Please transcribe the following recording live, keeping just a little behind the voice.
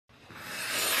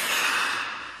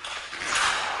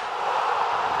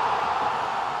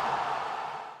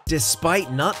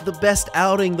Despite not the best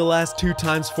outing the last 2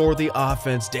 times for the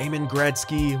offense, Damon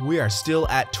Gretzky, we are still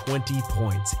at 20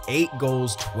 points, 8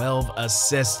 goals, 12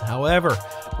 assists. However,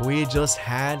 we just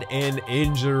had an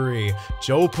injury.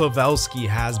 Joe Pavelski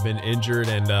has been injured,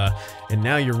 and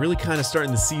now you're really kind of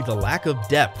starting to see the lack of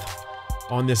depth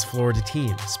on this Florida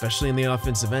team, especially in the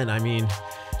offensive end. I mean,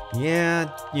 yeah,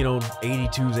 you know,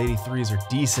 82s, 83s are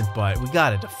decent, but we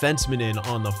got a defenseman in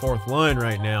on the 4th line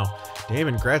right now.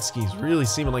 Damon Gretzky's really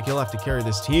seeming like he'll have to carry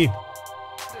this team.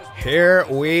 Here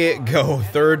we go,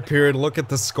 3rd period. Look at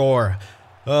the score.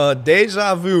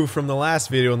 Deja vu from the last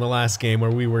video in the last game where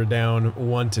we were down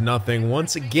 1-0.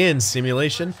 Once again,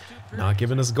 simulation not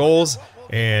giving us goals,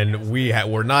 and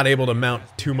we're not able to mount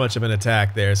too much of an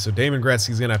attack there. So Damon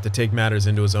Gretzky's gonna have to take matters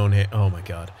into his own hand. Oh my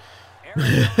God.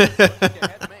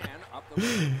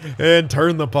 And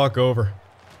turn the puck over.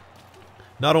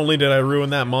 Not only did I ruin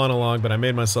that monologue, but I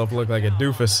made myself look like a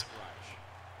doofus.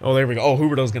 Oh, there we go. Oh,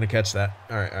 Huberdeau's gonna catch that.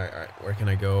 All right. Where can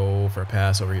I go for a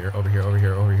pass? Over here.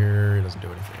 He doesn't do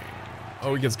anything.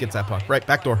 Oh, he gets that puck. Right,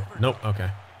 back door. Nope, okay.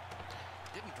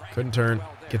 Couldn't turn.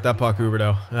 Get that puck,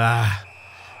 Huberdeau. Ah.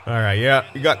 All right, yeah.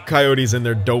 You got Coyotes in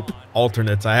their dope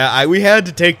alternates. We had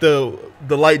to take the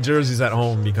light jerseys at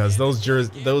home because those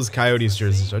Coyotes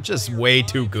jerseys are just way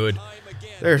too good.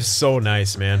 They're so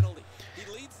nice, man.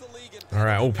 All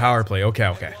right, oh, power play.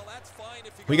 Okay.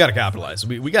 We got to capitalize.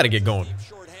 We got to get going.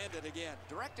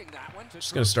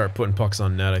 Just going to start putting pucks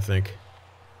on net, I think.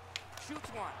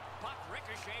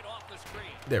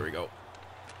 There we go.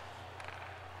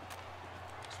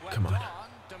 Come on.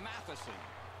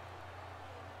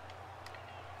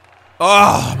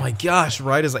 Oh my gosh,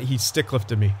 right as he stick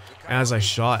lifted me. As I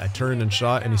shot, I turned and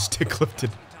shot and he stick lifted.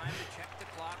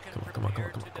 Come on.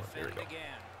 There we go.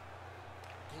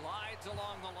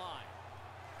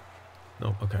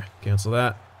 No, okay. Cancel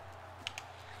that.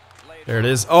 There it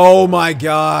is. Oh my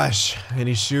gosh. And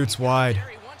he shoots wide.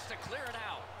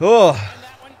 Oh.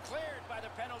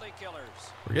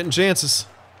 We're getting chances.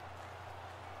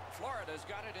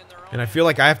 And I feel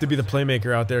like I have to be the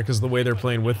playmaker out there because of the way they're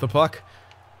playing with the puck.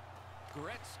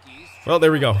 Well,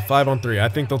 there we go. 5-on-3. I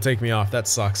think they'll take me off. That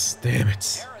sucks. Damn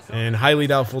it. And highly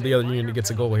doubtful the other unit gets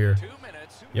a goal here.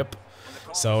 Yep.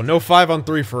 So no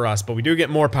 5-on-3 for us, but we do get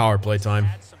more power play time.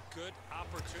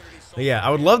 But yeah,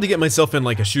 I would love to get myself in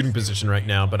like a shooting position right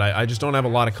now, but I just don't have a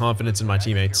lot of confidence in my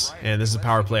teammates. And this is a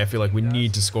power play I feel like we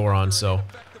need to score on, so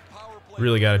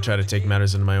really got to try to take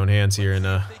matters into my own hands here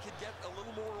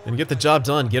and get the job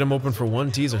done. Get them open for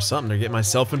 1-Ts or something, or get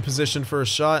myself in position for a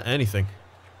shot, anything.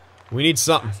 We need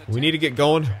something. We need to get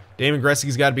going. Damon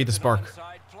Gretzky's got to be the spark.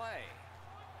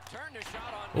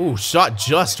 Ooh, shot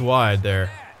just wide there.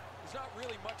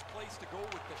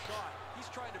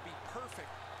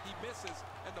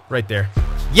 Right there.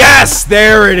 Yes,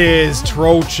 there it is.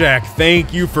 Trocheck,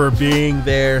 thank you for being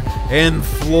there. And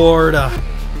Florida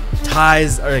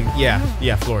ties,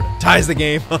 Florida ties the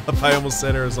game up. I almost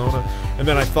said Arizona, and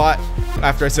then I thought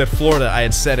after I said Florida, I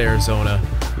had said Arizona.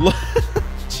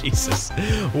 Jesus,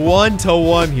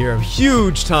 1-1 here.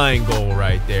 Huge tying goal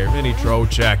right there. Vinny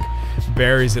Trocheck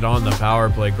buries it on the power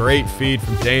play. Great feed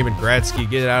from Damon Gretzky.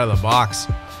 Get it out of the box.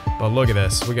 But look at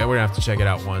this. We're gonna have to check it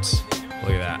out once.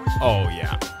 Look at that. Oh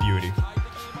yeah, beauty.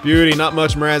 Beauty. Not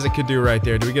much Mrazek could do right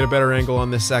there. Do we get a better angle on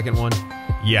this second one?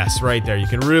 Yes, right there. You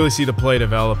can really see the play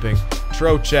developing.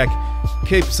 Trocheck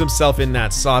keeps himself in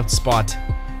that soft spot.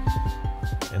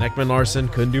 And Ekman Larson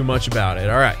couldn't do much about it.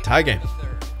 All right, tie game.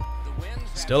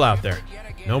 Still out there.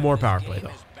 No more power play,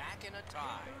 though.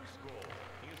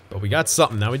 But we got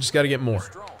something. Now we just got to get more.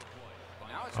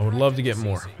 I would love to get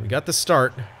more. We got the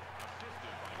start.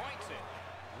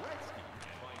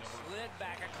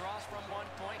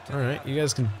 All right, you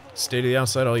guys can stay to the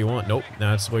outside all you want. Nope,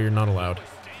 that's why you're not allowed.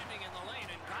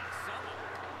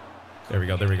 There we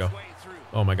go.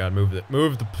 Oh my God, move it.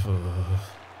 Move the...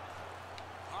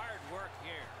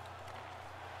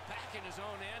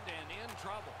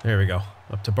 There we go.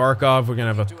 Up to Barkov. We're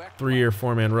going to have a 3 or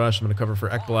 4-man rush. I'm going to cover for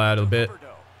Ekblad a bit.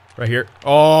 Right here.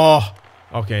 Oh!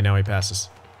 Okay, now he passes.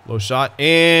 Low shot,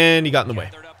 and he got in the way.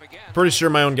 Pretty sure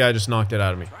my own guy just knocked it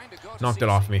out of me. Knocked it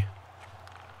off me.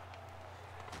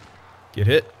 Get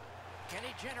hit.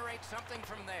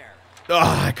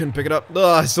 Ah, I couldn't pick it up.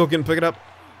 I still couldn't pick it up.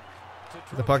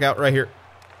 Get the puck out right here.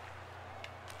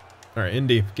 All right, in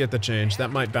deep. Get the change. That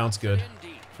might bounce good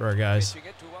for our guys.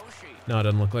 No, it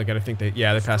doesn't look like it. I think they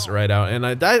passed it right out. And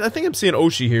I think I'm seeing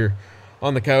Oshie here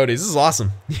on the Coyotes. This is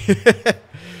awesome.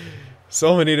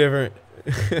 So many different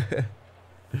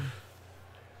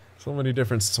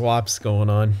swaps going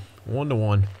on.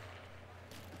 1-1.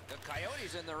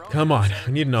 Come on,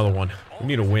 we need another one. We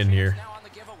need a win here.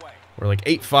 We're like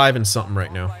 8-5 and something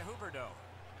right now.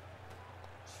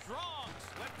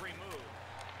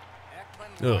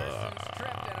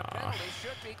 Ugh.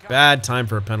 Bad time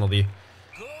for a penalty.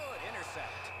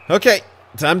 Okay,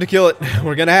 time to kill it.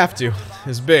 We're gonna have to.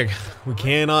 It's big. We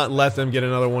cannot let them get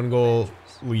another 1-goal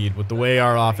lead. With the way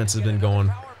our offense has been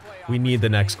going, we need the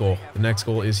next goal. The next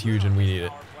goal is huge and we need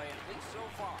it.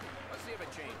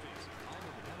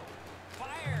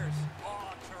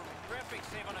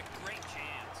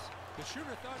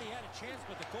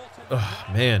 Oh,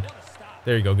 man.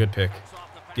 There you go. Good pick.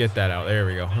 Get that out. There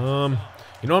we go.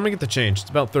 You know, I'm gonna get the change. It's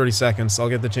about 30 seconds. I'll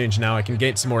get the change now. I can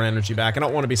gain some more energy back. I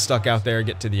don't want to be stuck out there,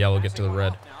 get to the yellow, get to the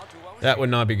red. That would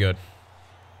not be good.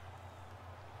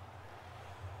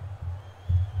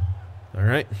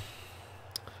 Alright.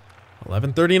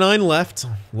 11:39 left.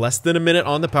 Less than a minute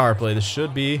on the power play. This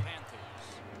should be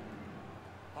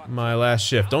my last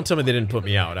shift. Don't tell me they didn't put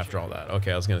me out after all that.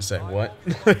 Okay, I was gonna say, what?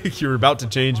 You were about to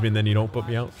change me and then you don't put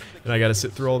me out? And I gotta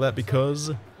sit through all that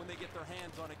because...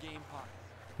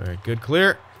 Alright, good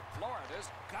clear. Florida's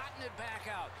gotten it back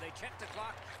out. They check the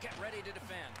clock, get ready to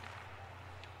defend.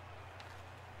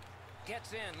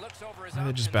 Gets in, looks over his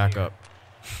They just back up.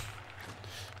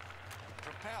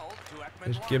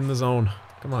 Just give him the zone.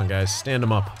 Come on, guys, stand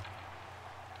him up.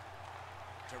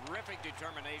 Terrific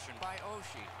determination by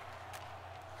Oshie.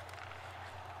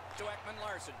 To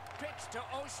Ekman-Larsson, pitch to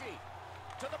Oshie.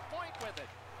 To the point with it.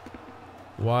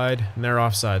 Wide, and they're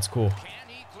offsides. Cool. Can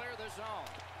he clear the zone?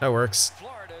 That works. Cleared.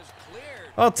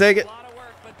 I'll take it.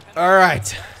 All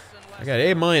right. I got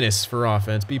A- for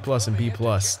offense, B+ and B+.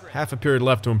 Half a period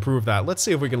left to improve that. Let's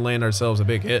see if we can land ourselves a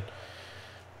big hit.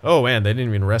 Oh, man, they didn't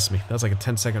even rest me. That's like a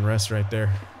 10-second rest right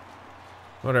there.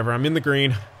 Whatever, I'm in the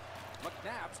green.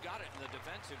 McNabb's got it in the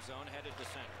defensive zone, headed to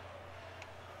center.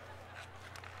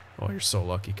 Oh, you're so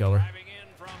lucky, Keller.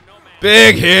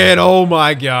 Big hit. Oh,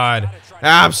 my God.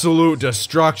 Absolute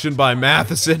destruction by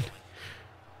Matheson.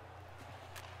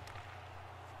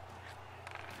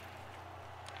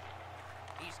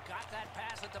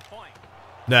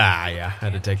 Nah, yeah,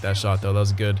 had to take that shot though. That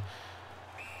was good.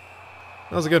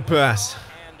 That was a good pass.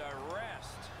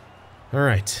 All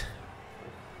right.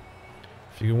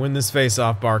 If you can win this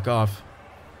face-off, Barkov,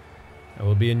 I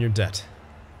will be in your debt.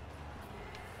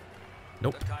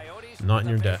 Nope, not in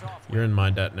your debt. You're in my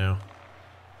debt now.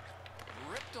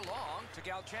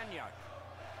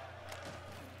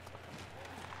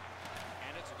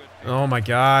 Oh my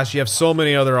gosh, you have so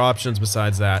many other options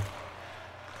besides that.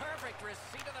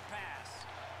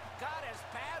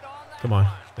 Come on.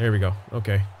 There we go.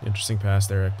 Okay. Interesting pass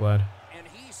there, Ekblad. And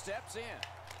he steps in.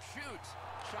 Shoots.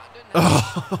 Shot didn't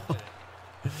Oh.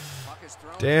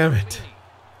 Damn it.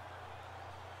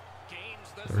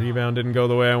 The rebound didn't go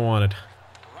the way I wanted.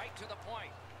 Right to the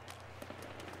point.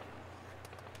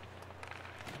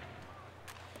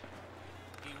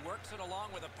 He works it along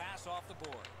with a pass off the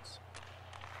boards.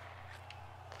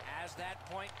 Has that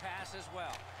point pass as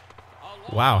well.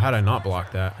 Wow, how did I not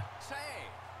block that?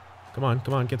 Come on,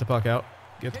 come on, get the puck out.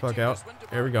 Get the puck out.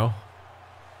 There we go.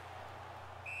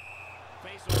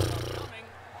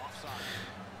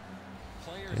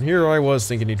 And here I was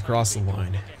thinking he'd cross the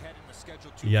line.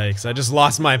 Yikes, I just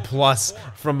lost my plus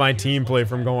from my team play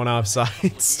from going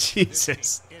offsides.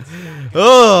 Jesus.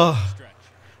 Oh,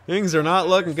 things are not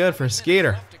looking good for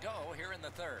Skeeter.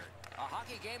 A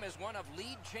hockey game is one of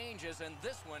lead changes, and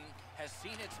this one has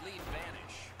seen its lead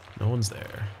vanish. No one's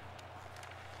there.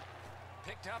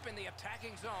 Picked up in the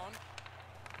attacking zone.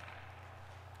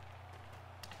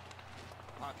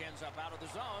 Puck ends up out of the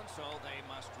zone, so they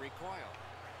must recoil.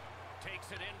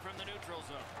 Takes it in from the neutral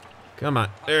zone. Come on,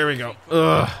 there we go.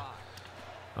 Ugh.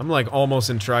 I'm like almost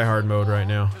in try-hard mode right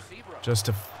now. Just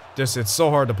it's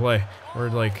so hard to play.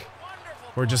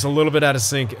 We're just a little bit out of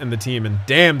sync in the team, and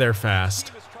damn, they're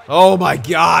fast. Oh my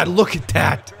God, look at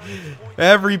that!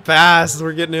 Every pass,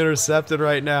 we're getting intercepted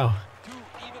right now.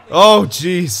 Oh,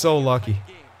 geez, so lucky.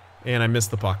 And I missed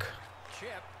the puck. Chip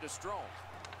to Strome.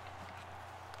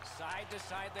 Side to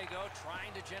side they go,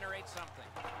 trying to generate something.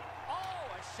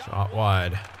 Oh, a shot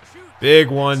wide. Big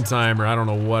one-timer. I don't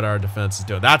know what our defense is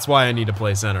doing. That's why I need to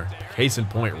play center. Case in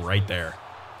point right there.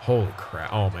 Holy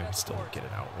crap. Oh, man, we still don't get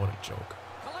it out. What a joke.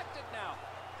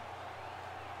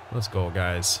 Let's go,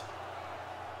 guys.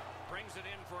 Brings it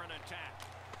in for an attack.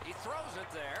 He throws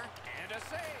it there, and a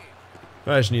save.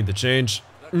 I just need the change.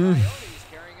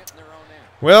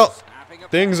 Well,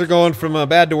 things are going from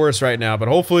bad to worse right now, but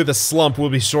hopefully the slump will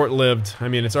be short-lived. I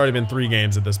mean, it's already been 3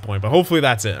 games at this point, but hopefully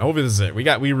that's it. Hopefully this is it.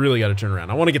 We really got to turn around.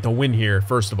 I want to get the win here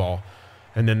first of all,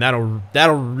 and then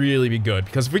that'll really be good,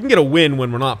 because if we can get a win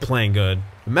when we're not playing good,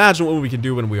 imagine what we can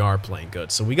do when we are playing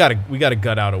good. So we got to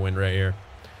gut out a win right here.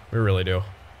 We really do.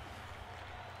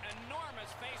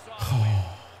 Enormous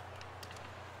face-off.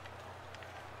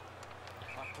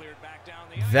 Cleared back down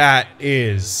the ice. That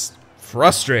is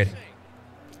frustrating.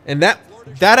 And that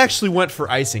actually went for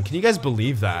icing. Can you guys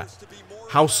believe that?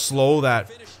 How slow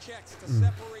that...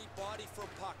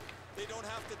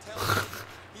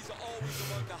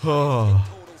 Oh,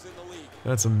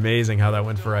 that's amazing how that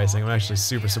went for icing. I'm actually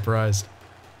super surprised.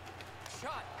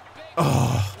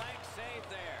 Oh.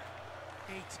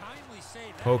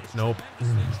 Poke, nope.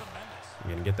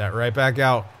 You're gonna get that right back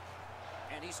out.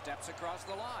 And he steps across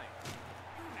the line.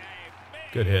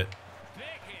 Good hit.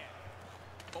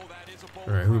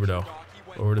 All right, Huberdeau.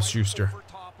 Over to Schuster.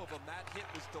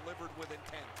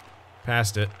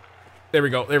 Passed it. There we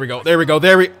go. There we go. There we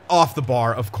go. Off the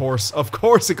bar. Of course. Of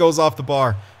course it goes off the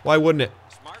bar. Why wouldn't it?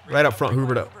 Right up front,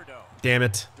 Huberdeau. Damn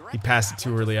it. He passed it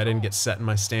too early. I didn't get set in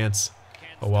my stance.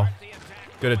 Oh well.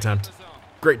 Good attempt.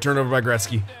 Great turnover by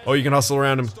Gretzky. Oh, you can hustle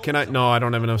around him. Can I? No, I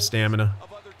don't have enough stamina.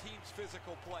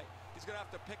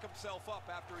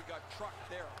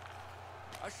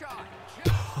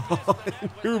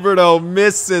 Huberdeau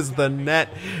misses the net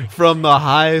from the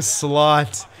high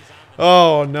slot.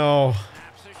 Oh no.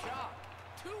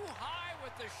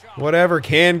 Whatever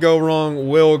can go wrong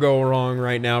will go wrong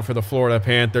right now for the Florida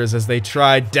Panthers as they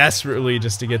try desperately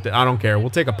just to get the... I don't care. We'll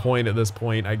take a point at this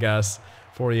point, I guess.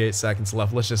 48 seconds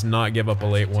left. Let's just not give up a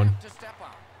late one.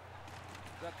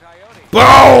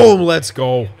 Boom! Let's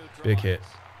go. Big hit.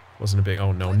 Wasn't a big...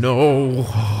 Oh, no. No.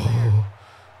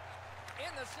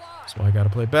 That's why I got to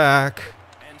play back.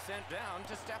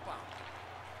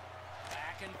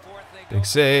 Big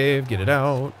save. Get it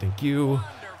out. Thank you. All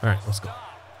right, let's go.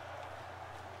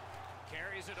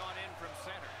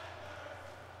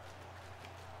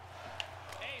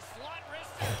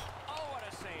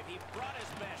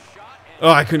 Oh,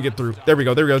 I couldn't get through. There we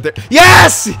go. There we go. There.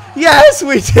 Yes! Yes,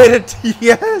 we did it.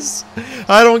 Yes.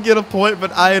 I don't get a point,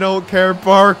 but I don't care.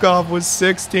 Barkov with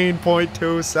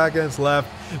 16.2 seconds left.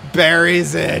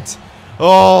 Buries it.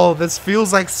 Oh, this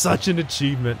feels like such an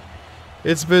achievement.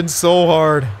 It's been so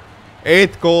hard.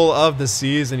 8th goal of the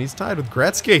season. He's tied with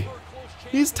Gretzky.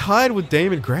 He's tied with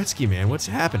Damon Gretzky, man. What's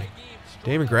happening?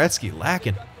 Damon Gretzky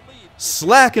lacking.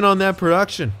 Slacking on that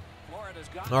production.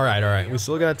 All right. We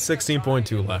still got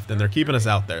 16.2 left, and they're keeping us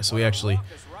out there, so we actually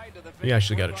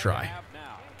got to try.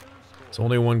 It's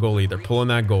only one goal lead. They're pulling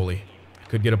that goalie.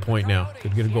 Could get a point now.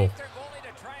 Could get a goal.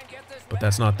 But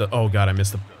that's not the... Oh god, I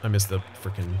missed the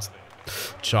freaking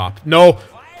chop. No.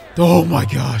 Oh my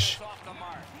gosh.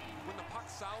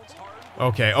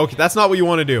 Okay. That's not what you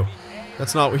want to do.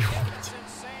 That's not what you want to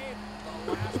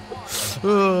do.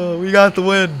 Oh, we got the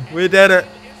win. We did it.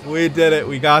 We did it.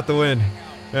 We got the win.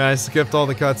 Yeah, I skipped all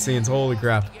the cutscenes. Holy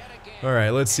crap.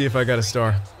 Alright, let's see if I got a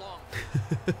star.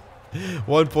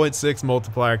 1.6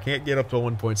 multiplier. Can't get up to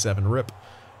 1.7. Rip.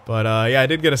 But, yeah, I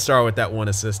did get a star with that 1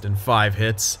 assist and 5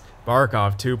 hits.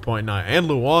 Barkov, 2.9. And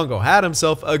Luongo had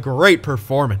himself a great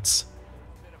performance.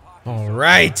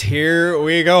 Alright, here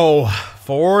we go.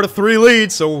 4-3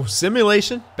 lead. So,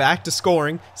 simulation. Back to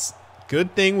scoring.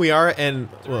 Good thing we are. And,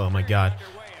 oh my god.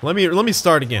 Let me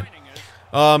start again.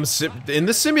 In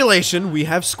the simulation, we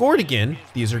have scored again.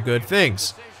 These are good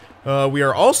things. We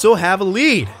are also have a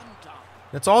lead.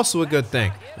 That's also a good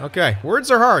thing. Okay, words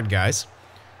are hard, guys.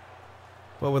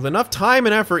 But with enough time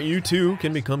and effort, you too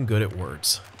can become good at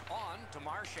words.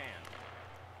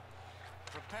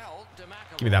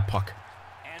 Give me that puck.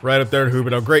 Right up there to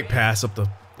Huberdeau. Great pass up the...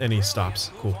 And he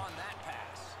stops. Cool.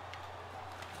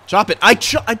 Chop it. I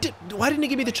did... Why didn't he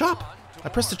give me the chop? I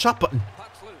pressed the chop button.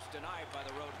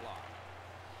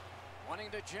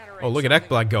 Oh, look at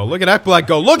Ekblad go. Look at Ekblad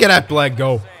go. Look at Ekblad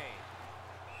go.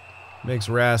 Makes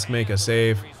Rask make a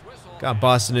save. Got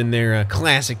Boston in their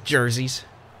classic jerseys.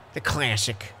 The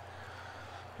classic.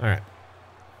 All right.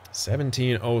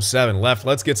 17:07 left.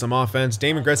 Let's get some offense.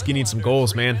 Damon Gretzky needs some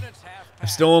goals, man. I've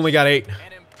still only got 8.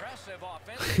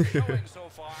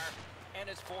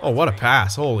 Oh, what a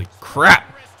pass. Holy crap.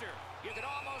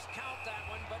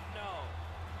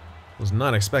 Was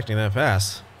not expecting that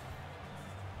pass.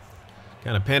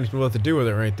 Kind of panicked what to do with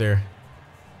it right there.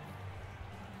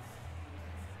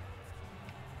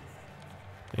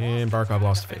 And Barkov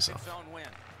lost the faceoff.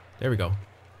 There we go.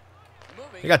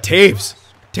 They got Taves.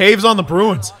 Taves on the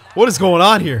Bruins. What is going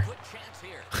on here?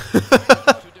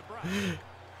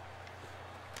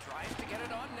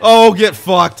 Oh, get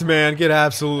fucked, man. Get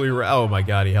absolutely... Oh my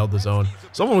god, he held his own.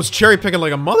 Someone was cherry picking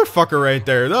like a motherfucker right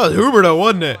there. That was Huberdeau,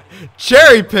 wasn't it?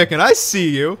 Cherry picking. I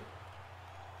see you.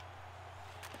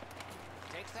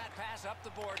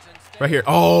 Right here.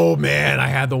 Oh, man. I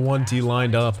had the 1T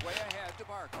lined up.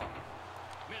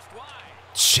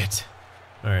 Shit.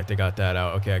 All right, they got that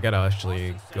out. Okay, I gotta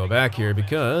actually go back here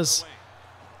because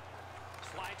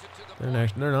they're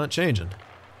not changing.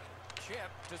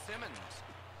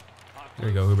 There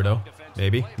you go, Huberdeau.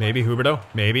 Maybe Huberdeau.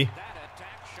 Maybe.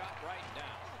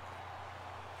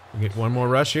 We get one more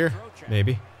rush here.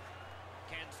 Maybe.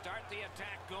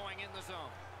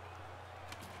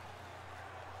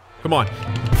 Come on.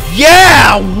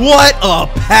 Yeah! What a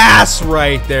pass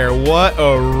right there. What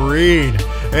a read.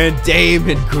 And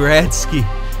Damon Gretzky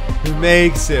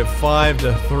makes it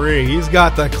 5-3. He's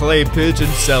got the clay pigeon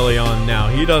celly on now.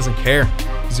 He doesn't care.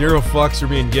 0 fucks are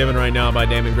being given right now by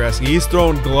Damon Gretzky. He's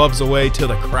throwing gloves away to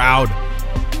the crowd.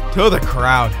 To the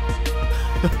crowd.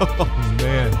 Oh,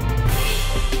 man.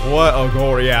 What a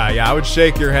goal. Yeah, I would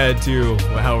shake your head too.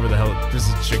 However the hell. This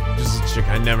is chick.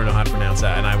 I never know how to pronounce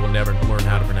that, and I will never learn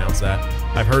how to pronounce that.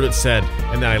 I've heard it said,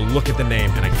 and then I look at the name,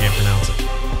 and I can't pronounce it.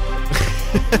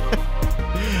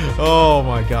 Oh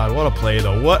my god, what a play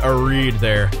though. What a read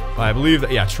there. I believe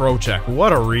that, yeah, Trocheck.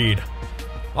 What a read.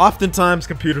 Oftentimes,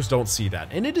 computers don't see that,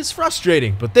 and it is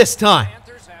frustrating, but this time,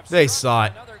 they saw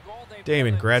it.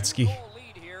 Damon Gretzky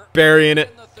burying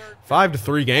it.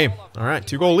 5-3 game. All right,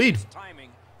 2-goal lead.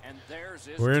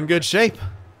 We're in good shape.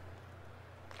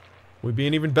 We'd be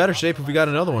in even better shape if we got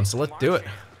another one, so let's do it.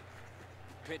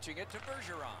 Pitching it to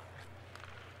Bergeron.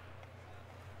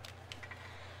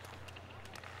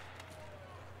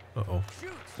 Uh-oh.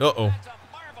 Uh-oh.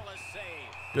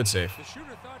 Good save.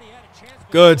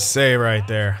 Good save right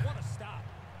there.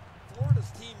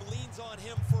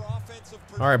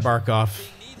 All right, Barkov.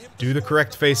 Do the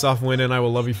correct face-off win, and I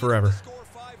will love you forever.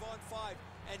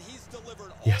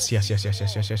 Yes.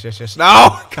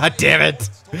 No! God damn it!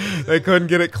 They couldn't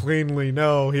get it cleanly.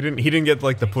 No, he didn't get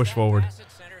like the push forward.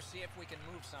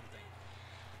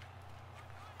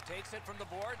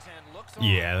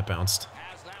 Yeah, that bounced.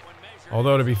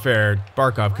 Although to be fair,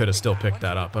 Barkov could have still picked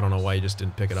that up. I don't know why he just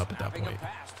didn't pick it up at that point.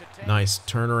 Nice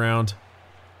turnaround.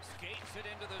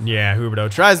 Yeah,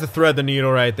 Huberdeau tries to thread the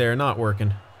needle right there. Not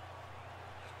working.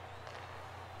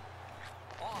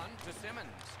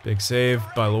 Big save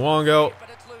by Luongo.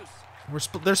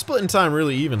 They're splitting time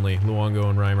really evenly, Luongo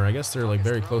and Reimer. I guess they're like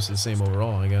very close to the same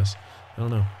overall, I guess. I don't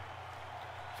know.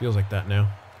 Feels like that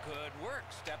now.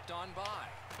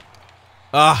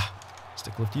 Ah!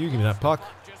 Stick lift you, give me that puck.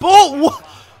 Bull!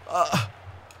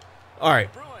 Alright.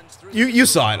 You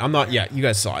saw it. I'm not yet. You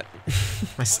guys saw it.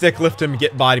 I stick lift him,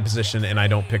 get body position, and I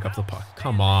don't pick up the puck.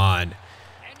 Come on.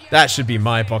 That should be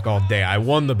my puck all day. I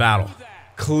won the battle.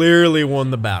 Clearly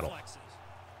won the battle.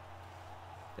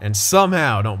 And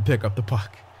somehow don't pick up the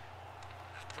puck.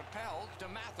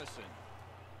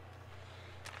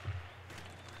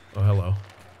 Oh, hello.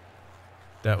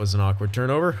 That was an awkward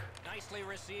turnover.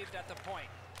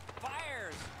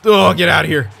 Oh, get out of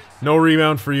here. No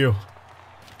rebound for you.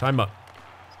 Time up.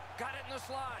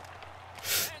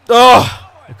 Oh!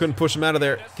 I couldn't push him out of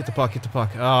there. Get the puck, get the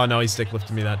puck. Oh, no, he stick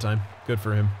lifted me that time. Good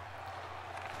for him.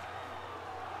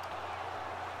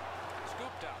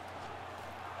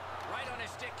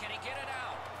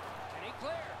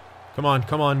 Come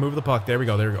on, move the puck. There we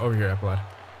go. There we go. Over here, Applad.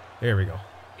 There we go.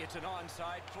 It's an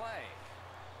onside play.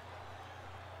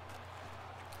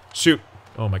 Shoot.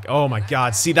 Oh my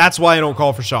god. See, that's why I don't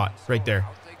call for shot right there.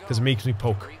 Because it makes me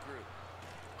poke.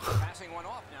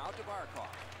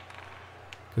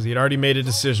 Because he had already made a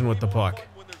decision with the puck.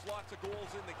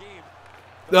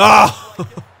 Ah!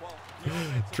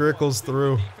 Trickles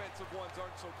through.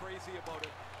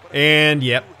 And,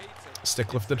 yep.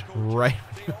 Stick lifted right.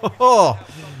 Oh!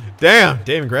 Damn!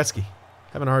 Damon Gretzky.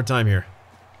 Having a hard time here.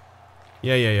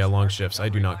 Yeah. Long shifts. I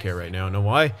do not care right now. Know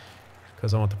why?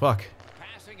 Because I want the puck.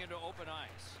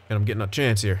 And I'm getting a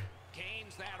chance here.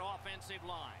 Gains that offensive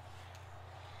line.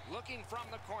 Looking from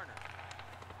the corner.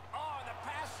 Oh, the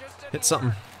pass just didn't hit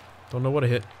something. Don't know what it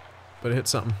hit, but it hit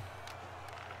something.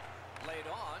 Laid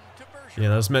on to Bergeron. Yeah,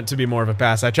 that was meant to be more of a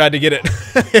pass. I tried to get it.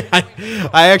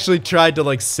 I actually tried to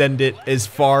like send it as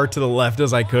far to the left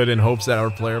as I could in hopes that our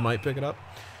player might pick it up.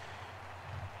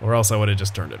 Or else I would have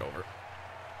just turned it over.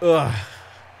 Ugh.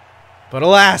 But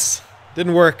alas,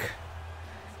 didn't work.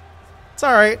 It's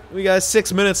alright. We got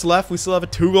 6 minutes left. We still have a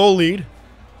 2-goal lead.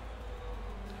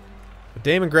 But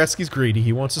Damon Gretzky's greedy.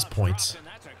 He wants his points.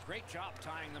 That's a great job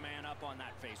tying the man up on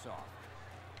that face-off.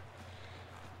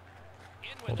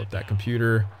 Hold up that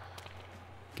computer.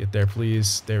 Get there,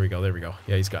 please. There we go. There we go.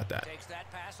 Yeah, he's got that.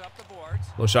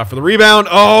 Low shot for the rebound.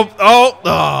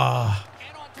 Oh!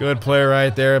 Good play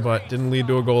right there, but didn't lead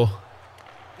to a goal.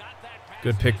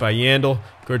 Good pick by Yandel.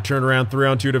 Good turnaround,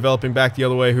 3-on-2, developing back the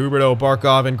other way. Huberdeau,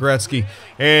 Barkov, and Gretzky.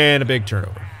 And a big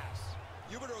turnover.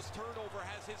 Huberdeau's turnover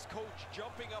has his coach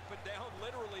jumping up and down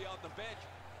literally on the bench.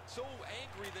 So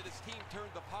angry that his team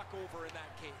turned the puck over in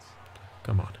that case.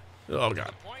 Come on. Oh,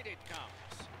 God.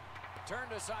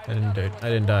 I I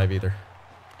didn't dive either.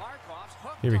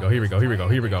 Here we go, here we go, here we go,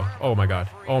 here we go. Oh, my God.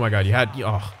 Oh, my God. You had...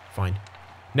 Oh, fine.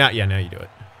 Now, yeah, now you do it.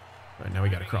 All right, now we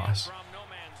got to cross.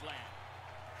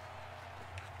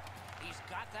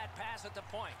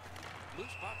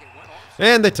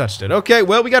 And they touched it. Okay,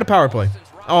 well, we got a power play.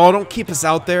 Oh, don't keep us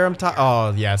out there.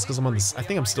 Oh, yeah, it's because I'm on this. I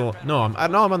think I'm still. No,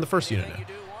 I'm on the first unit now.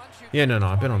 Yeah, no,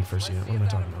 I've been on the first unit. What am I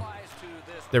talking about?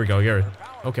 There we go. Garrett.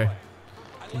 Okay.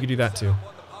 You can do that too.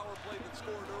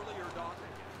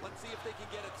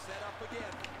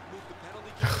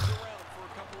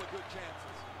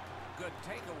 Good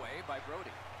takeaway by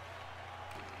Brody.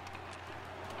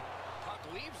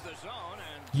 Puck leaves the zone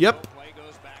and Yep. play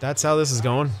goes back. That's how this is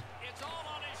going. It's all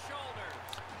on his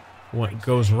shoulders. What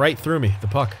goes right through me. The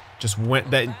puck just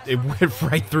went. It went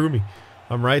right through me.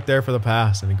 I'm right there for the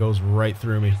pass, and it goes right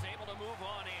through me. He's able to move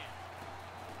on in.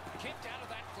 Kicked out of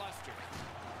that cluster.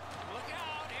 Look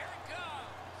out, here it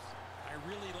goes. I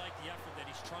really like the effort that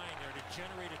he's trying there to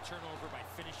generate a turnover by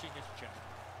finishing his check.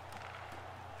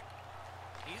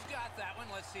 He's got that one.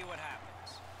 Let's see what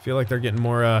happens. Feel like they're getting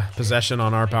more possession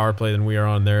on our power play than we are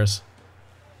on theirs.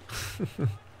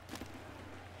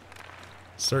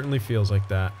 Certainly feels like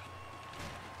that.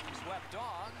 Swept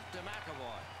on to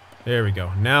McAvoy. There we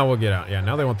go. Now we'll get out. Yeah,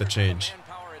 now they want the change.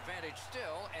 Manpower advantage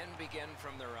still and begin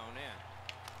from their own end.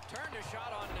 Turned a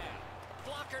shot on net.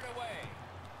 Blockered away.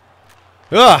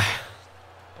 Ugh.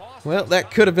 Well,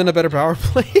 that could have been a better power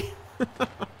play.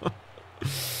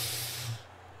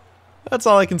 That's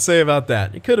all I can say about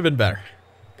that. It could have been better.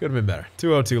 Could have been better.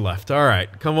 2:02 left. All right.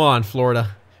 Come on,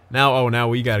 Florida. Now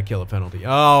we got to kill a penalty.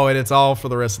 Oh, and it's all for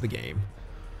the rest of the game.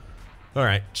 All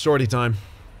right. Shorty time.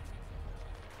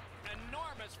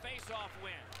 Enormous face-off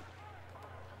win.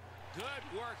 Good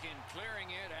work in clearing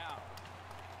it out.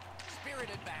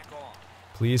 Spirited back on.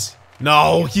 Please.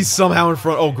 No, he's somehow in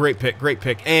front. Oh, great pick. Great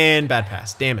pick. And bad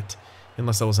pass. Damn it.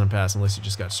 Unless that wasn't a pass. Unless you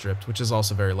just got stripped, which is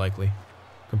also very likely.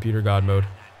 Computer God mode.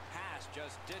 Pass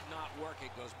just did not work.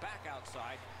 It goes back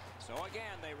outside. So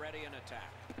again, they ready an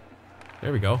attack.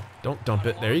 There we go. Don't dump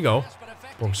it. There you go.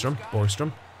 Borgstrom.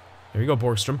 Borgstrom. There you go,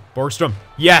 Borgstrom. Borgstrom.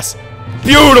 Yes!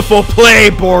 Beautiful play,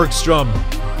 Borgstrom!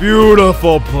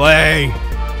 Beautiful play!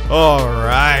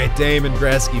 Alright, Damon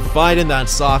Gretzky finding that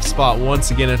soft spot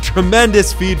once again. A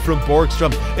tremendous feed from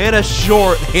Borgstrom and a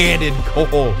short-handed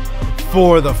goal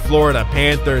for the Florida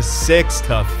Panthers.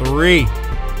 6-3.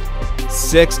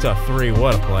 6-3.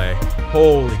 What a play.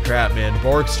 Holy crap, man.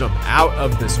 Borgstrom out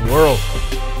of this world.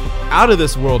 Out of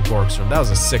this world, Borgstrom. That was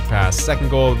a sick pass. Second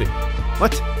goal of the...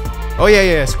 What? Oh,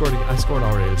 yeah. I scored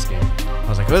already this game. I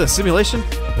was like, oh, the simulation?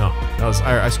 No, that was...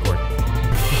 I scored.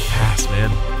 Pass,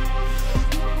 man.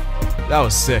 That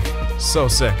was sick. So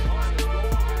sick.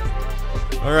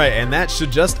 All right, and that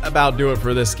should just about do it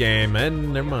for this game.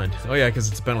 And never mind. Oh, yeah, because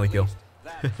it's a penalty kill.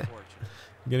 That's fortunate.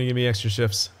 Gonna give me extra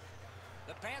shifts.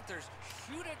 The Panthers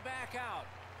shoot it back out.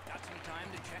 Got some time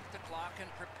to check the clock and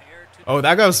prepare to... Oh,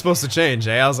 that guy was supposed to change,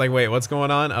 eh? I was like, wait, what's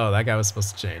going on? Oh, that guy was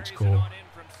supposed to change. Cool.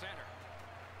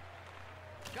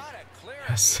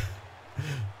 Yes.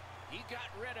 He got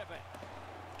rid of it.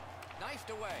 Knifed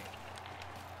away.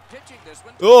 Pitching this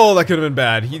one. Oh, that could have been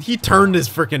bad. He turned his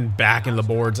freaking back in the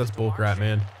boards. That's bullcrap,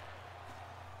 man.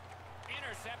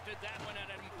 Intercepted that one at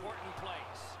an important place.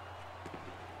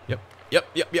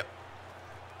 Yep.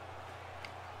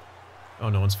 Oh,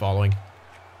 no one's following.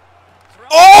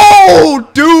 Oh,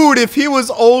 dude, if he was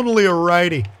only a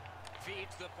righty.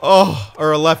 Oh,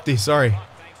 or a lefty, sorry.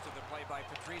 Thanks to the play by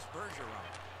Patrice Bergeron.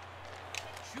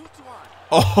 Shoots one.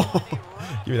 Oh,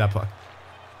 give me that puck.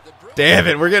 Damn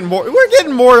it, we're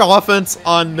getting more offense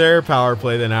on their power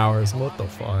play than ours. What the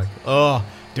fuck? Oh,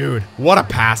 dude, what a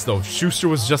pass though. Schuster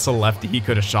was just a lefty. He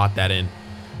could have shot that in.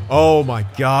 Oh my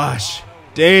gosh.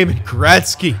 Damon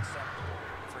Gretzky.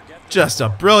 Just a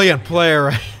brilliant player,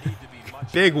 right?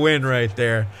 Big win right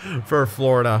there for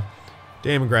Florida.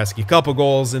 Damon Gretzky, couple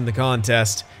goals in the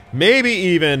contest. Maybe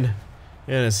even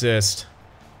an assist.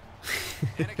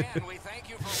 And again, we thank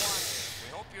you for watching.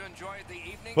 We hope you enjoyed the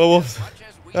evening. Well,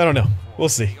 I don't know. We'll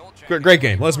see. Great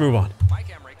game. Let's move on.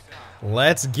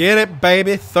 Let's get it,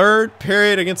 baby. Third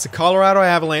period against the Colorado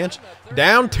Avalanche.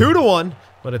 Down 2-1,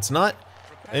 but it's not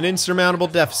an insurmountable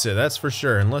deficit, that's for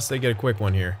sure, unless they get a quick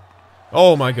one here.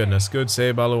 Oh, my goodness. Good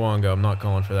save by Luongo. I'm not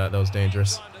calling for that. That was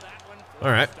dangerous. All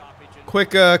right.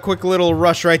 Quick little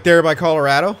rush right there by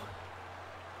Colorado.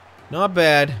 Not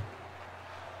bad.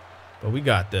 But we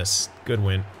got this. Good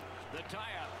win.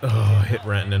 Oh, hit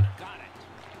Rantanen.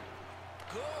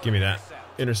 Give me that.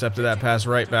 Intercepted that pass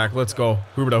right back. Let's go.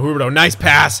 Huberdeau. Nice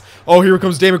pass. Oh, here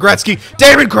comes Damon Gretzky.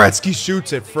 Damon Gretzky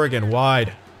shoots it friggin'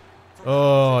 wide.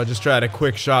 Oh, I just tried a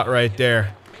quick shot right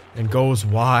there. And goes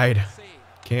wide.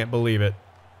 Can't believe it.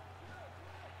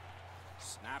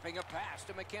 Snapping a pass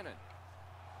to McKinnon.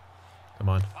 Come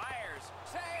on. Fires.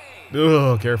 Save.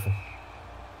 Oh, careful.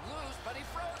 Loose, but he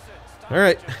froze it. All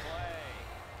right.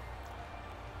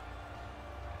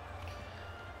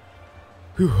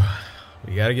 Whew.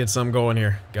 We gotta get some going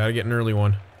here. Gotta get an early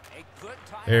one.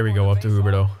 There we go, up to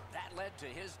Huberdeau. That led to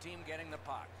his team getting the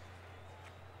puck.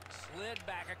 Slid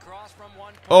back across from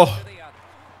one point Oh. to the other.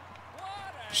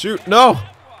 Shoot, no!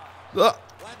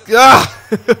 Ah!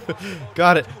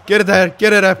 Got it. Get it,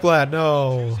 Ekblad.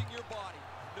 No.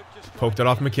 Poked it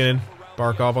off McKinnon.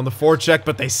 Barkov on the forecheck,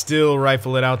 but they still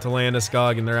rifle it out to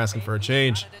Landeskog, and they're asking for a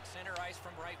change.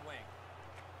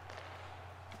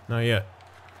 Not yet.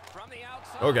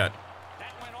 Oh, God.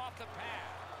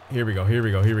 Here we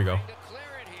go.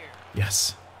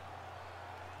 Yes.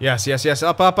 Yes.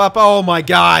 Up. Oh, my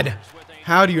God.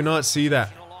 How do you not see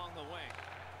that?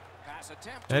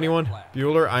 Anyone?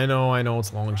 Bueller? I know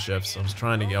it's long shifts. I was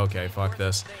trying to get... Okay, fuck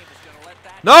this.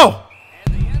 No!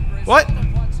 What?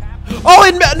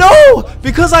 Oh, no!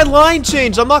 Because I line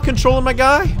changed. I'm not controlling my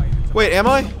guy. Wait, am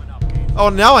I? Oh,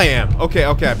 now I am. Okay,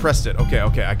 I pressed it. Okay.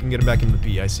 I can get him back in the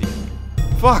B. I see.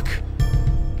 Fuck.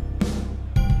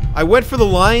 I went for the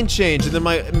line change, and then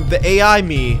the AI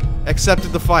me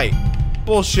accepted the fight.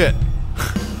 Bullshit.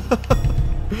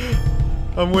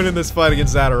 I'm winning this fight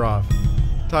against Zadorov.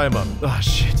 Tie him up. Oh,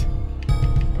 shit.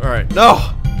 Alright. No!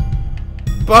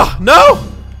 No!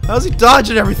 How's he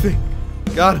dodging everything?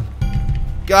 Got him.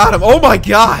 Oh my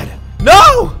God!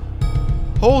 No!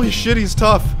 Holy shit, he's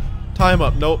tough. Tie him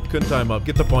up. Nope, couldn't tie him up.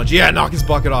 Get the punch. Yeah, knock his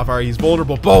bucket off. Alright, he's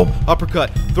vulnerable. Boom! Uppercut.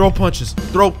 Throw punches.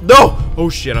 No! Oh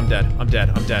shit, I'm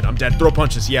dead. Throw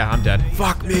punches. Yeah, I'm dead.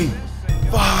 Fuck me.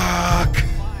 Fuck!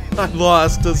 I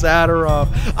lost to Zadorov.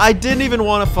 I didn't even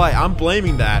want to fight. I'm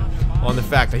blaming that on the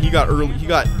fact that he got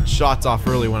shots off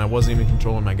early when I wasn't even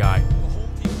controlling my guy.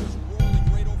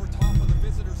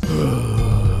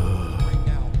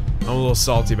 I'm a little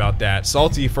salty about that.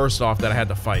 Salty, first off, that I had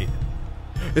to fight.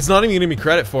 It's not even giving me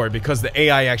credit for it because the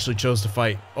AI actually chose to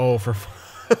fight. Oh, for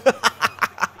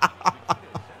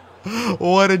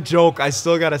what a joke. I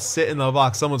still gotta sit in the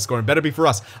box. Someone's scoring. Better be for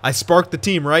us. I sparked the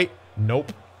team, right?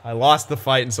 Nope. I lost the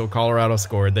fight, and so Colorado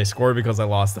scored. They scored because I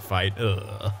lost the fight.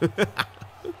 Ugh.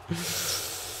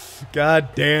 God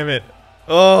damn it.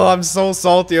 Oh, I'm so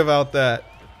salty about that.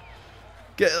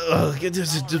 Get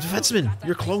the defenseman.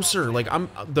 You're closer. Like,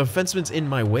 the defenseman's in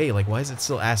my way. Like, why does it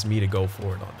still ask me to go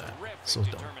for it on that? So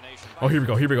dumb. Oh, here we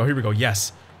go.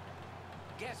 Yes.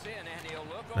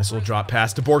 Nice little drop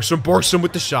pass to Borgstrom. Borgstrom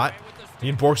with the shot. Me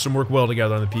and Borgstrom work well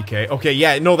together on the PK. Okay,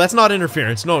 yeah, no, that's not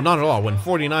interference. No, not at all. When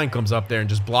 49 comes up there and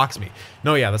just blocks me.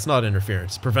 No, yeah, that's not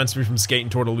interference. Prevents me from skating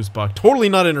toward a loose puck. Totally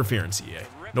not interference, EA.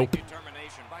 Nope.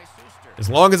 As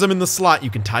long as I'm in the slot,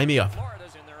 you can tie me up.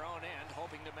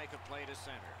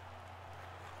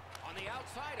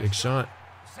 Big shot.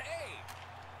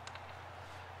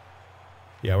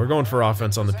 Yeah, we're going for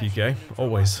offense on the PK.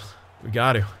 Always. We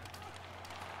got to.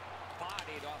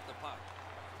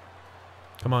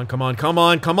 Come on,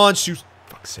 shoot.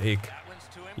 Fuck's sake.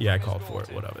 Yeah, I called for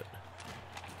it. What of it?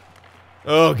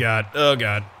 Oh, God.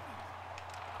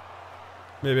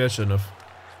 Maybe I shouldn't have.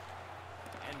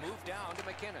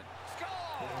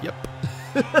 Yep.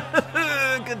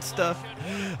 Good stuff.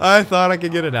 I thought I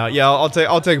could get it out. Yeah, I'll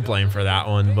take blame for that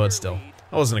one, but still.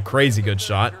 That wasn't a crazy good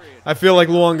shot. I feel like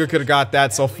Luongo could have got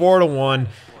that, so 4-1.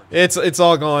 It's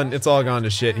all gone to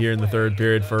shit here in the third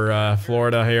period for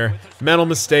Florida here. Mental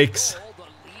mistakes.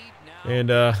 And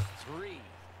well,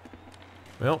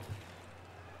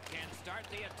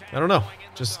 I don't know.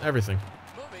 Just everything.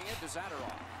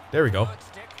 There we go.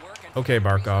 Okay,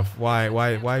 Barkov.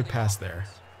 Why pass there?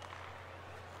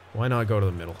 Why not go to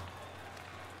the middle?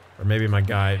 Or maybe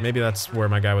maybe that's where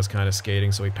my guy was kind of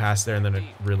skating, so he passed there and then it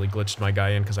really glitched my guy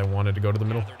in because I wanted to go to the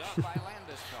middle.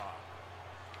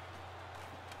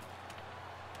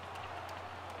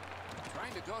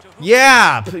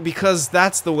 Yeah, because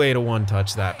that's the way to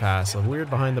one-touch that pass. A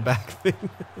weird behind-the-back thing.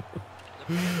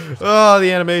 Oh,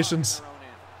 the animations.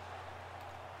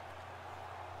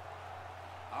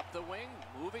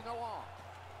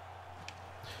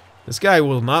 This guy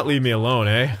will not leave me alone,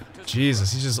 eh?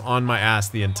 Jesus, he's just on my ass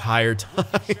the entire time.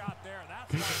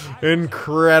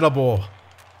 Incredible.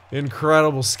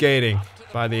 Incredible skating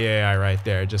by the AI right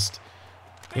there. Just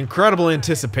incredible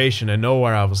anticipation and know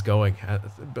where I was going.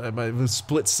 My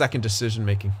split-second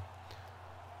decision-making.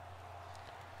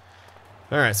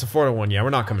 Alright, so 4-1. Yeah, we're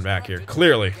not coming back here.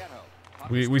 Clearly.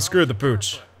 We screwed the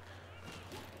pooch.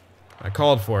 I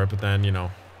called for it, but then, you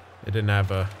know, it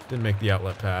didn't make the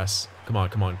outlet pass. Come on,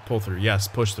 come on, pull through. Yes,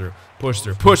 push through. Push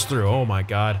through. Push through. Oh my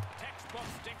god.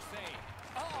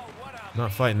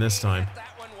 Not fighting this time.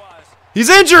 He's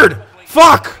injured!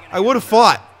 Fuck! I would have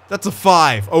fought. That's a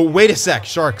 5. Oh, wait a sec,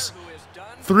 Sharks.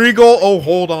 3-goal. Oh,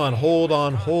 hold on, hold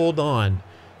on, hold on.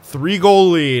 3-goal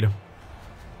lead.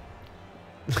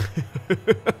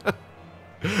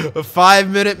 A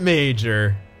 5-minute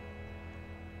major.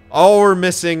 All we're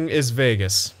missing is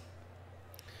Vegas.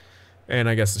 And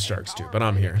I guess the Sharks too, but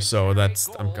I'm here, so that's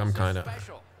I'm kind of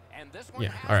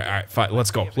yeah. All right, fine.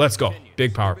 Let's go. Let's go.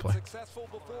 Big power play.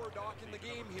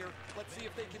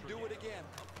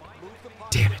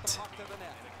 Damn it.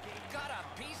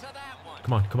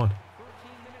 Come on, come on.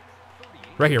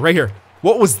 Right here, right here.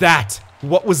 What was that?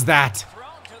 What was that?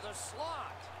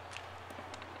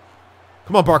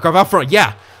 Come on, Barkov, out front.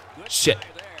 Yeah. Shit.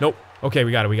 Nope. Okay,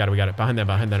 we got it. We got it. We got it. Behind them.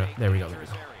 Behind them. There we go. There we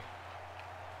go.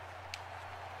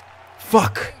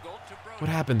 Fuck. What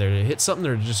happened there? Did it hit something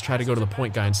or just try to go to the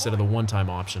point guy instead of the one-time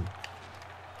option?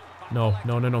 No,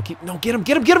 no, no, no. Keep, no, get him,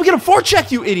 get him, get him, get him. Forecheck,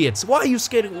 you idiots. Why are you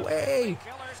skating away?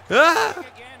 Ah!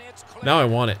 Now I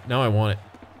want it. Now I want it.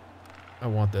 I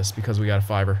want this because we got a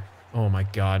 5-er. Oh my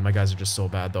god. My guys are just so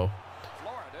bad, though.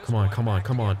 Come on, come on,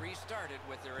 come on.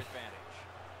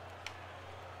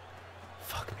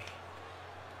 Fuck me.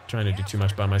 Trying to do too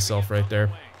much by myself right there.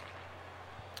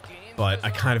 But I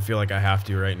kind of feel like I have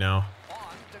to right now.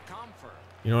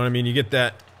 You know what I mean? You get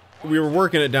that. We were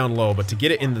working it down low, but to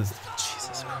get it in the...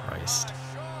 Jesus Christ.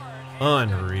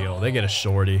 Unreal. They get a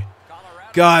shorty.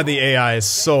 God, the AI is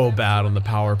so bad on the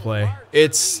power play.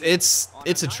 It's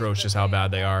atrocious how bad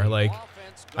they are. Like,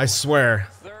 I swear,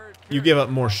 you give up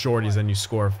more shorties than you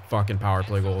score fucking power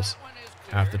play goals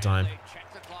half the time.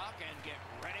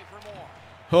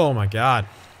 Oh my god.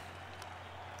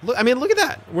 Look, I mean, look at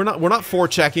that. We're not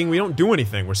forechecking. We don't do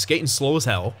anything. We're skating slow as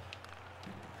hell.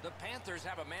 The Panthers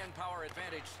have a manpower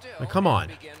advantage still. Like, come on.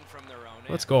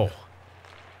 Let's go.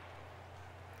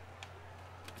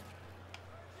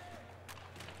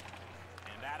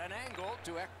 And at an angle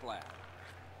to Ekblad.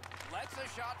 Lets the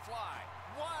shot fly.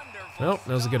 Wonderful. Well,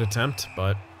 that was a good attempt,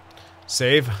 but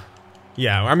save.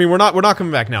 Yeah, I mean, we're not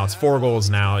coming back now. It's 4 goals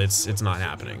now. It's not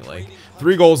happening. Like,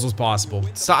 3 goals was possible.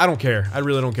 So I don't care. I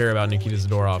really don't care about Nikita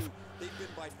Zadorov.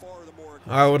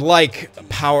 I would like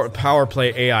power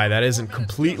play AI that isn't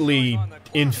completely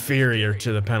inferior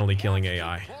to the penalty killing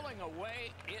AI.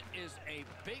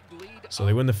 So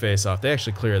they win the face-off. They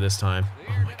actually clear this time.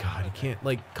 Oh my god, you can't,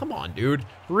 like, come on, dude.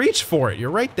 Reach for it.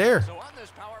 You're right there. So on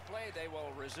this power play, they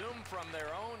will resume from their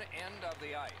own end of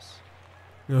the ice.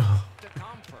 Ugh.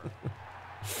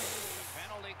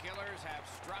 Penalty killers have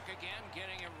struck again,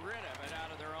 getting rid of it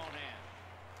out of their own end.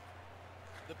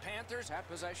 The Panthers have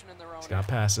possession in their own end. He's got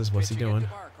passes. What's he doing?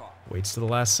 Waits to the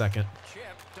last second. Chip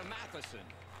to Matheson.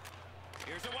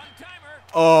 Here's a one-timer.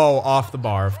 Oh, off the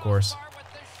bar, of course.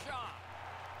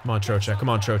 Come on, Trocheck. Come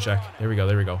on, Trocheck. There we go.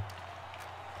 There we go.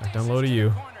 Back down low to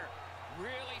you.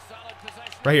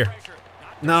 Right here.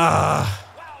 Nah.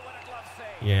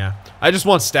 Yeah. I just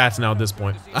want stats now at this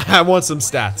point. I want some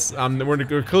stats.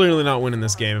 We're clearly not winning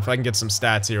this game. If I can get some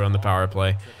stats here on the power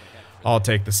play, I'll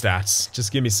take the stats.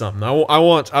 Just give me something. I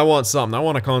want something. I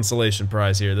want a consolation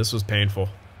prize here. This was painful.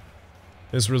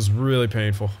 This was really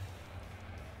painful.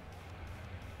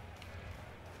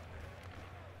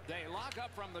 They lock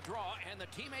up from the draw, and the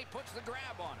teammate puts the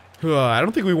grab on it. I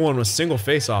don't think we won a single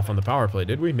face-off on the power play,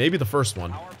 did we? Maybe the first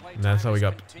one. And that's how we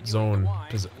got zone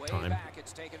time.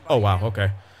 Oh, wow,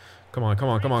 okay. Come on, come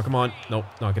on, come on, come on. Nope,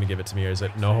 not going to give it to me, is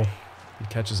it? No. He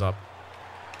catches up.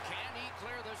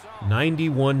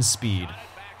 91 speed.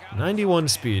 91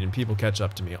 speed, and people catch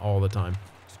up to me all the time.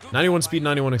 91 speed,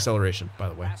 91 acceleration, by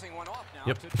the way.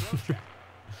 Yep. He's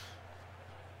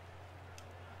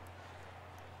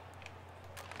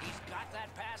got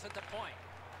that pass at the point.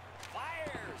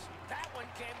 Fires. That one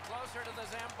came closer to the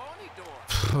Zamboni door.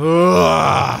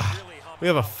 We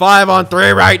have a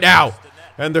 5-on-3 right now,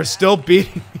 and they're still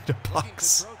beating me to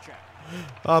pucks.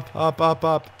 Up, up, up,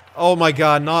 up. Oh my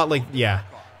god, not like, yeah.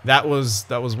 That was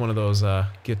one of those,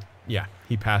 yeah,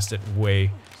 he passed it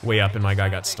way up, and my guy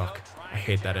got stuck. I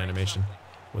hate that animation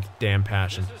with damn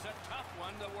passion.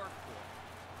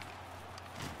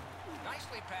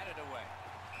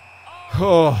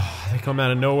 Oh, they come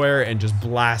out of nowhere and just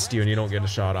blast you and you don't get a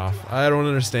shot off. I don't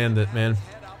understand it, man.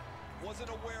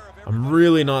 I'm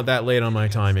really not that late on my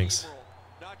timings.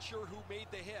 Not sure who made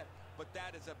the hit, but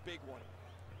that is a big one.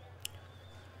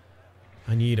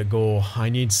 I need a goal. I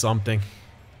need something.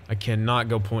 I cannot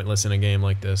go pointless in a game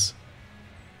like this.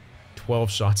 12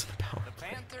 shots in the power play.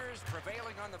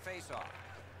 faceoff.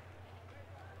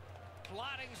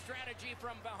 Plotting strategy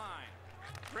from behind.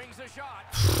 Brings a shot.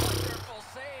 Wonderful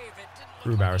save. It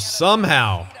didn't look like Grubauer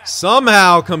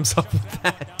somehow comes up with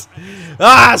that.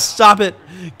 Ah, stop it.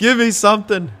 Give me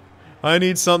something. I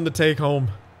need something to take home.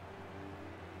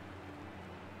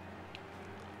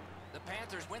 The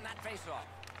Panthers win that faceoff.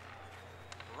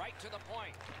 Right to the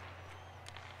point.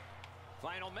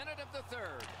 Final minute of the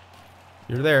third.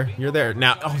 You're there. You're there.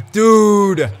 Now, oh,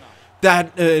 dude.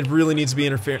 That, it really needs to be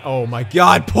interfered. Oh, my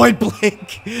God. Point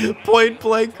blank. Point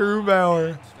blank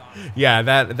Grubauer. Yeah,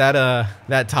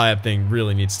 that tie-up thing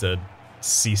really needs to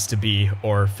cease to be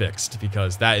or fixed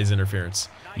because that is interference.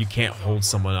 You can't hold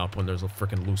someone up when there's a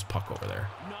freaking loose puck over there.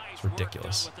 It's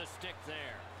ridiculous.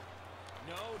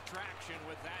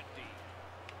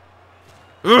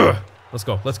 Ugh. Let's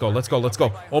go. Let's go. Let's go. Let's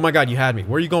go. Oh, my God. You had me.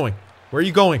 Where are you going? Where are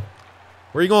you going?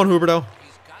 Where are you going, Huberto?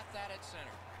 He's got that at center.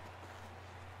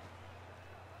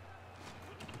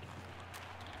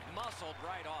 Muscled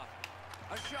right off.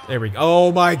 A shot. There we go.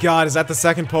 Oh, my God. Is that the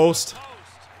second post?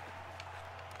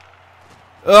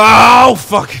 Oh,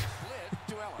 fuck.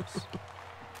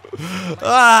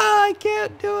 Ah, I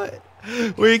can't do it.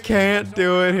 We can't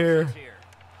do it here.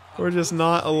 We're just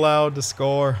not allowed to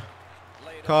score.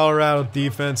 Colorado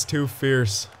defense too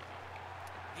fierce.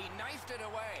 He knifed it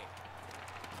away.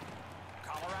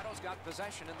 Colorado's got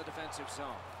possession in the defensive zone.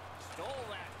 Stole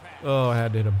that pass. Oh, I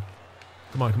had to hit him.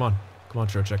 Come on, come on. Come on,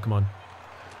 Trocheck, come on.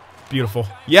 Beautiful.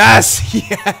 Yes!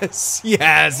 Yes!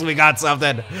 Yes! We got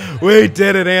something. We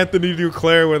did it, Anthony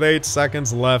Duclair, with 8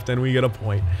 seconds left, and we get a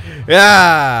point.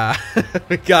 Yeah!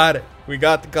 We got it. We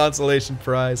got the consolation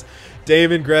prize.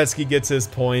 Damon Gretzky gets his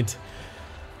point.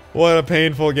 What a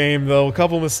painful game, though. A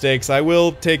couple mistakes. I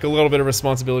will take a little bit of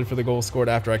responsibility for the goal scored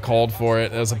after I called for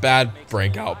it. It was a bad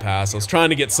breakout pass. I was trying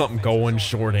to get something going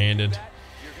short-handed.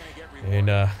 And,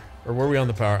 or were we on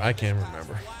the power? I can't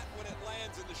remember.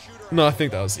 No, I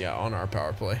think that was, yeah, on our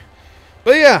power play.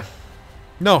 But, yeah.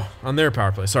 No, on their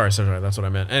power play. Sorry, that's what I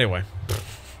meant. Anyway.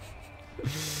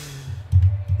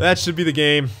 That should be the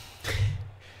game.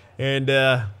 And,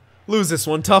 lose this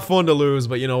one. Tough one to lose,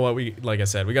 but you know what? Like I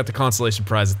said, we got the consolation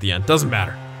prize at the end. Doesn't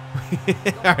matter.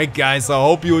 Alright, guys, so I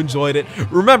hope you enjoyed it.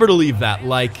 Remember to leave that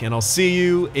like, and I'll see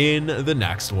you in the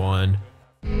next one.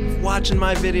 If watching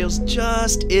my videos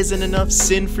just isn't enough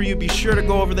sin for you, be sure to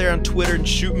go over there on Twitter and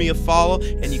shoot me a follow,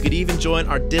 and you could even join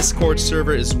our Discord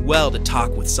server as well to talk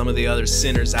with some of the other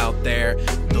sinners out there.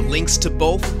 The links to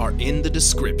both are in the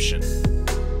description.